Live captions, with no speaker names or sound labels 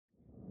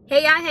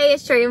Hey y'all, hey,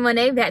 it's Troyia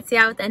Monay back to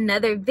y'all with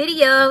another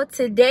video.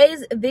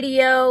 Today's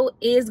video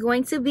is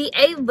going to be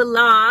a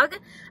vlog.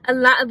 A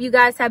lot of you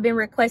guys have been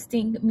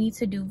requesting me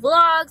to do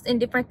vlogs and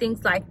different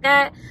things like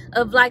that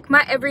of like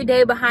my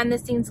everyday behind the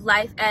scenes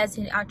life as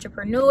an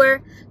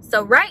entrepreneur.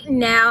 So right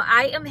now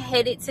I am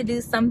headed to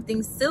do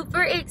something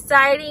super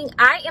exciting.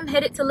 I am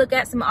headed to look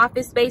at some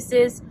office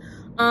spaces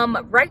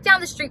right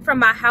down the street from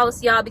my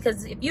house, y'all,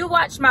 because if you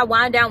watched my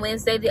Wind Down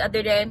Wednesday the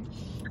other day,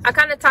 I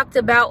kind of talked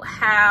about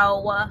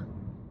how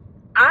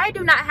I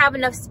do not have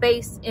enough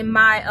space in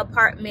my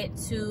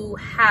apartment to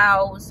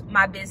house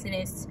my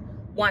business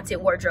Wanted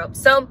Wardrobe.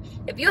 So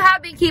if you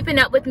have been keeping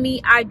up with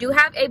me, I do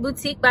have a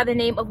boutique by the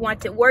name of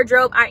Wanted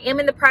Wardrobe. I am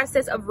in the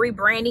process of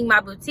rebranding my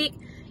boutique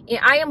and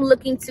I am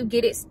looking to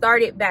get it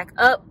started back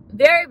up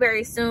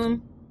very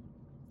soon.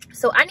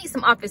 So I need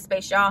some office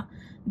space, y'all.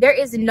 There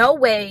is no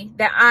way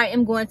that I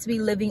am going to be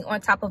living on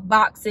top of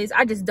boxes.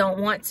 I just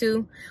don't want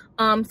to.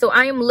 So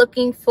I am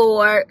looking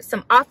for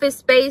some office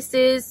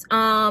spaces,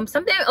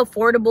 something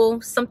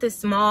affordable, something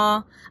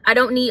small. I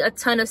don't need a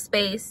ton of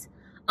space.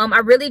 I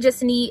really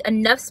just need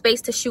enough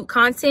space to shoot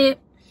content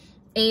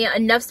and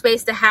enough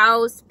space to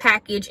house,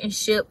 package, and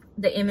ship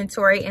the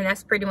inventory, and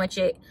that's pretty much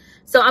it.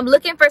 So I'm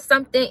looking for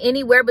something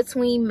anywhere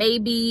between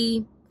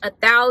maybe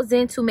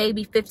 1,000 to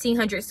maybe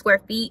 1,500 square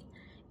feet,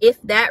 if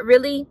that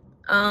really,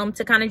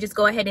 to kind of just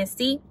go ahead and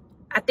see.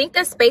 I think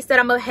the space that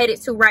I'm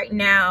headed to right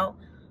now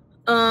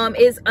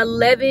is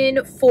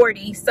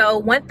 1140, so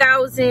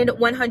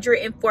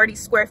 1,140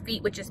 square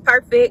feet, which is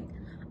perfect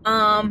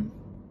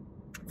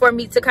for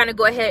me to kind of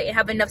go ahead and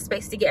have enough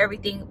space to get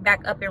everything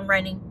back up and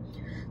running.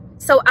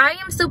 So I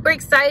am super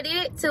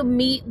excited to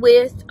meet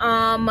with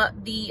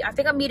I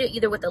think I'm meeting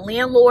either with the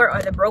landlord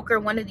or the broker,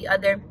 one or the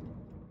other.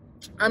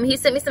 He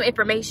sent me some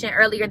information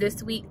earlier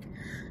this week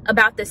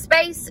about the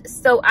space,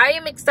 so I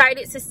am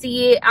excited to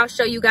see it. I'll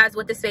show you guys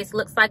what the space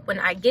looks like when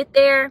I get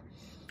there.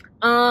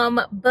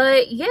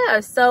 But yeah,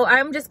 so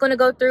I'm just going to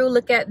go through,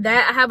 look at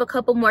that. I have a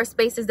couple more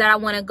spaces that I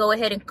want to go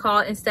ahead and call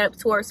and set up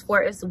tours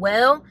for as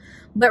well.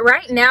 But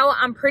right now,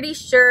 I'm pretty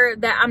sure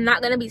that I'm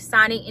not going to be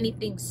signing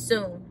anything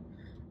soon.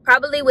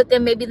 Probably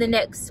within maybe the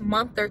next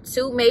month or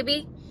two,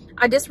 maybe.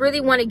 I just really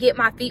want to get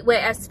my feet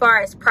wet as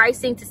far as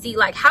pricing to see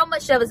like how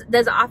much does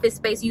an office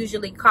space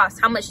usually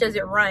cost? How much does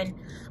it run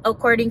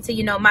according to,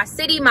 you know, my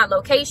city, my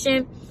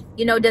location?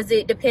 You know, does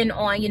it depend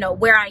on, you know,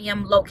 where I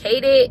am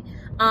located?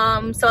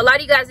 So a lot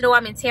of you guys know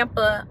I'm in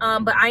Tampa,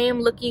 but I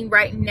am looking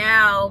right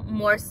now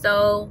more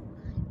so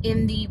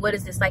in the, what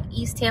is this, like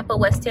East Tampa,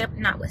 West Tampa,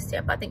 not West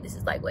Tampa, I think this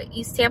is like what,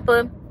 East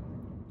Tampa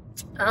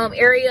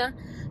area,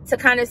 to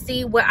kind of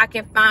see what I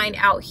can find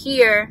out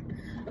here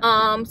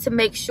to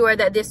make sure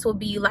that this will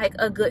be like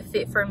a good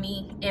fit for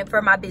me and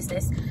for my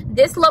business.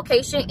 This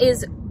location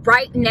is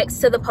right next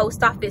to the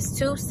post office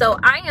too, so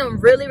I am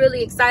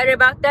really excited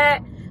about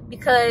that.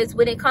 Because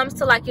when it comes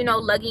to like, you know,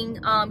 lugging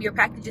your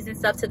packages and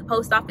stuff to the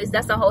post office,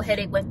 that's a whole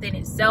headache within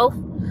itself.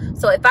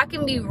 So if I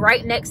can be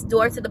right next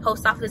door to the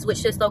post office,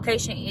 which this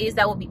location is,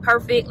 that would be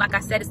perfect. Like I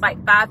said, it's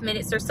like 5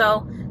 minutes or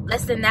so,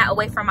 less than that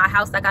away from my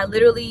house. Like I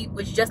literally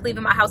was just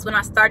leaving my house when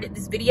I started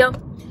this video.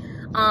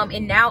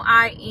 And now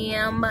I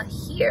am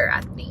here,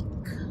 I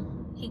think.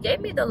 He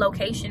gave me the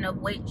location of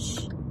which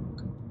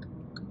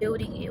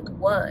building it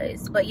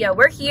was. But yeah,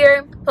 we're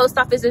here. Post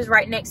office is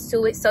right next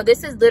to it. So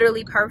this is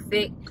literally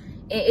perfect.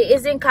 It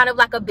isn't kind of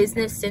like a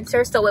business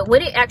center, so it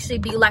wouldn't actually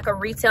be like a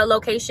retail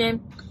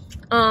location,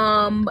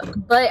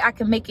 but I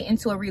can make it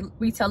into a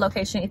retail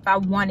location if I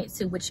wanted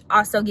to, which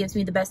also gives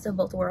me the best of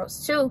both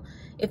worlds too,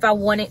 if I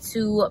wanted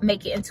to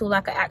make it into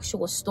like an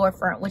actual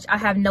storefront, which I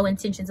have no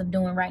intentions of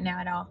doing right now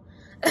at all.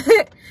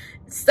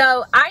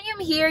 So I am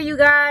here, you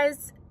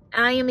guys.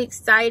 I am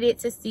excited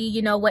to see,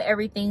 you know, what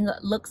everything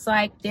looks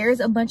like.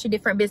 There's a bunch of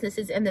different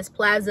businesses in this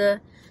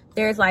plaza.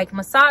 There's like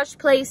massage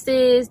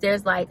places,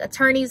 there's like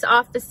attorneys'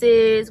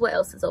 offices. What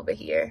else is over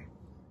here?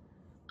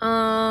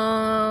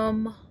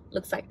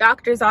 Looks like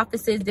doctors'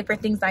 offices,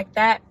 different things like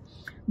that.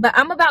 But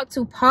I'm about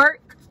to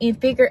park and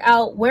figure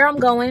out where I'm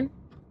going,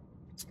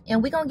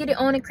 and we're gonna get it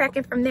on and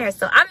cracking from there.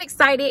 So I'm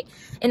excited,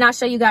 and I'll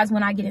show you guys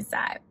when I get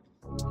inside.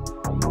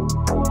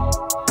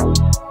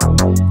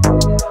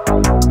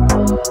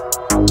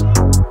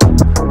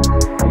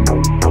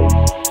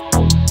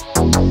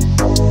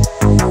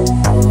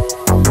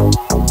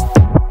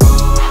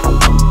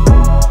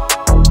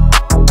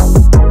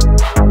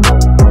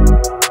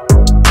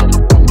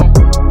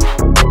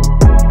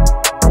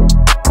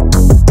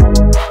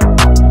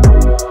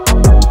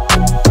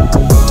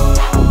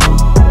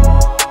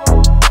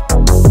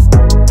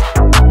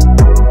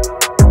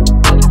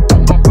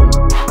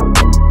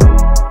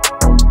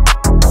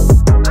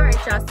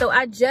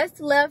 I just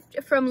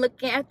left from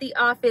looking at the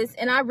office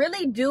and I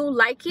really do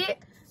like it,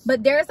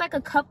 but there's like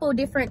a couple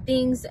different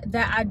things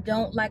that I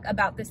don't like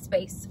about this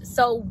space.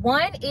 So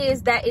one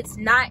is that it's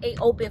not an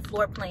open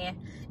floor plan,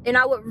 and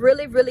I would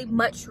really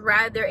much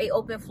rather a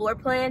open floor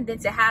plan than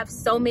to have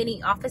so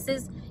many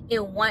offices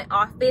in one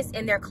office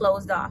and they're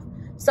closed off.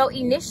 So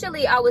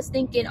initially I was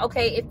thinking,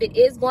 okay, if it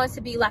is going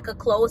to be like a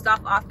closed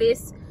off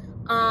office,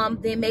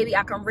 then maybe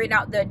I can rent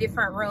out the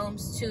different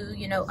rooms to,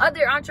 you know,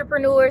 other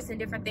entrepreneurs and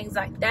different things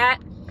like that.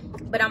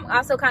 But I'm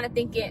also kind of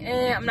thinking,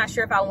 I'm not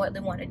sure if I really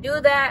want to do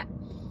that.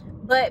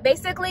 But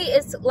basically,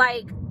 it's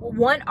like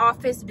one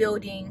office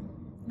building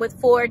with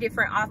 4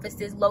 different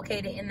offices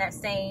located in that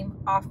same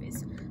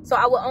office. So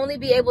I will only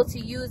be able to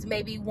use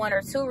maybe 1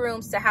 or 2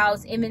 rooms to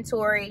house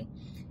inventory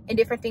and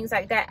different things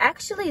like that.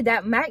 Actually,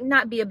 that might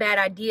not be a bad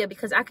idea,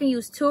 because I can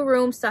use 2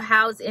 rooms to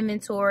house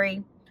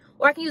inventory,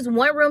 or I can use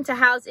 1 room to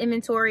house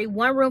inventory,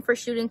 1 room for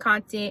shooting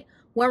content,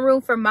 1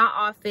 room for my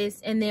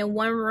office, and then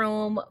 1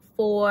 room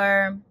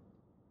for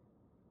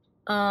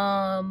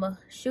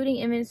shooting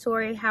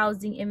inventory,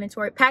 housing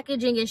inventory,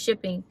 packaging and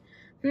shipping.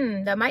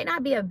 That might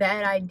not be a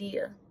bad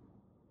idea.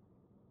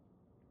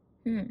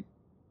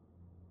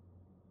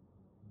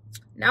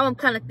 Now I'm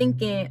kind of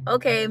thinking,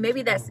 okay,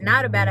 maybe that's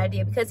not a bad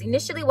idea, because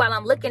initially while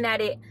I'm looking at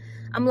it,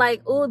 I'm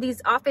like, oh,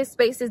 these office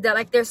spaces that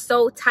like they're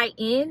so tight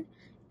in.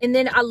 And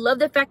then I love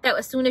the fact that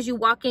as soon as you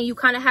walk in, you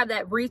kind of have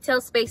that retail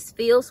space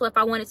feel. So if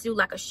I wanted to do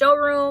like a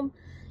showroom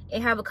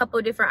and have a couple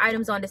of different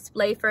items on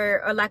display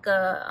for, or like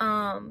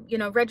a you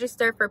know,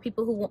 register for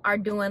people who are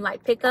doing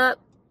like pickup.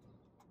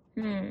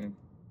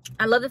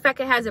 I love the fact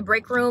it has a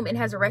break room and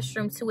has a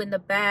restroom too in the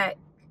back,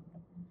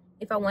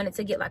 if I wanted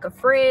to get like a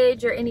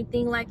fridge or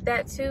anything like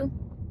that too.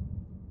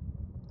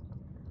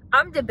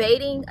 I'm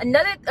debating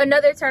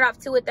another turn off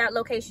too with that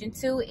location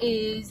too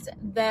is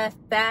the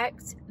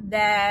fact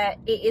that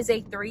it is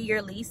a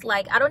 3-year lease.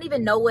 Like, I don't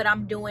even know what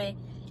I'm doing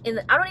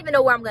I don't even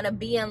know where I'm gonna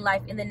be in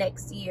life in the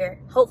next year.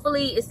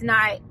 Hopefully it's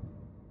not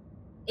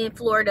in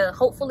Florida.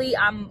 Hopefully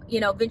I'm,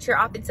 you know, venture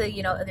off into,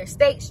 you know, other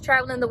states,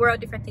 traveling the world,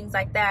 different things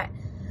like that.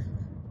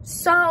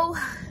 So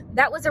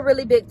that was a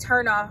really big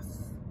turn off.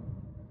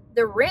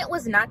 The rent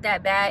was not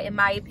that bad, in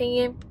my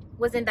opinion.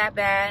 Wasn't that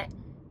bad.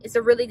 It's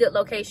a really good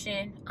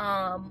location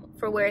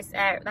for where it's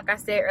at. Like I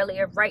said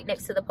earlier, right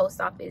next to the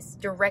post office,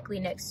 directly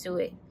next to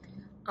it.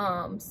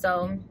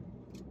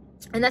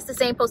 And that's the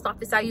same post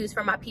office I use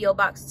for my P.O.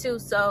 box too.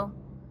 So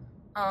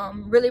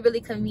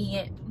really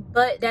convenient.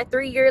 But that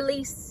 3-year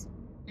lease,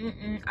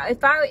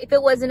 if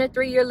it wasn't a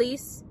 3-year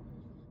lease,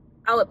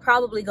 I would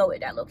probably go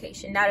with that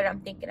location, now that I'm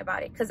thinking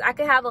about it. Because I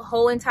could have a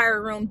whole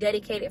entire room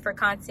dedicated for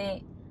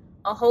content,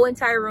 a whole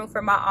entire room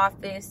for my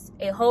office,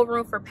 a whole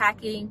room for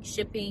packing,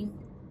 shipping,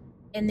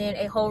 and then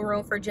a whole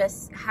room for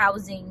just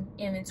housing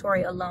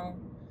inventory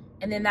alone.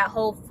 And then that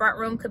whole front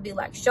room could be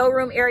like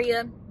showroom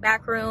area,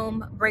 back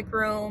room, break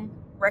room,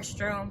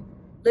 restroom.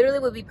 Literally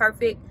would be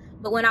perfect.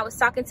 But when I was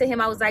talking to him,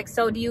 I was like,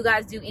 so do you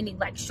guys do any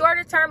like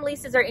shorter term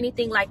leases or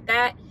anything like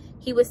that?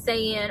 He was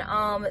saying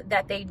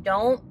that they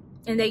don't,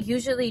 and they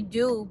usually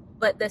do,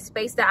 but the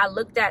space that I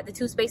looked at, the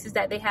 2 spaces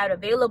that they had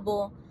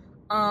available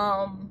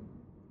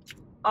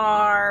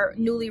are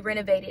newly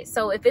renovated.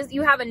 So if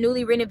you have a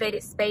newly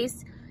renovated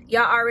space,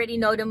 y'all already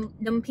know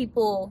them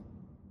people,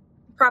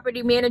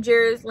 property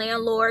managers,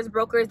 landlords,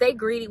 brokers, they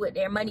greedy with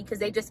their money, because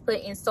they just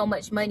put in so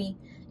much money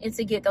and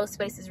to get those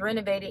spaces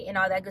renovated and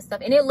all that good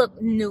stuff. And it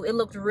looked new. It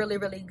looked really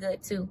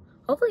good too.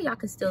 Hopefully y'all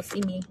can still see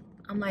me.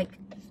 I'm like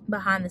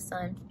behind the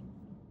sun.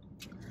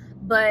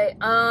 But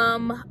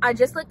I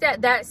just looked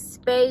at that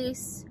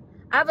space.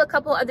 I have a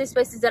couple other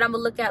spaces that I'm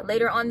gonna look at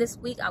later on this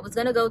week. I was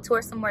gonna go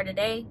tour somewhere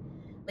today,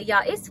 but y'all,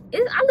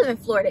 I live in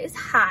Florida. It's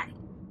hot,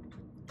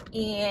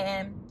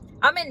 and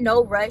I'm in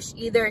no rush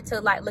either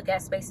to like look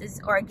at spaces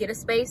or get a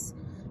space.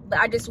 But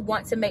I just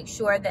want to make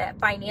sure that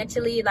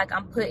financially, like,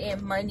 I'm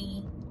putting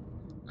money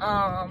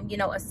you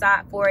know,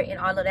 aside for it and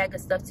all of that good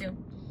stuff too.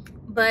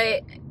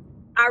 But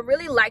I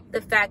really like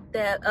the fact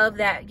that of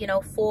that, you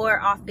know,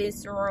 4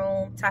 office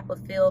room type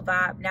of feel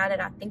vibe, now that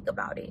I think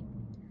about it.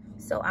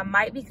 So I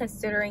might be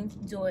considering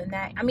doing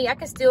that. I mean, I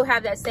can still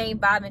have that same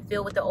vibe and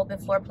feel with the open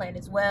floor plan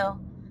as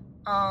well.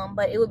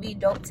 But it would be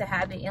dope to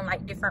have it in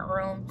like different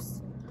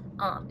rooms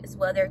as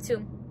well there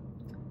too.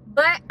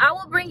 But I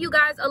will bring you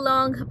guys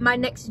along my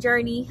next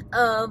journey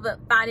of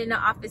finding an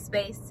office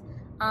space.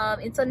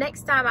 Until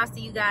next time, I'll see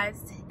you guys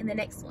in the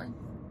next one.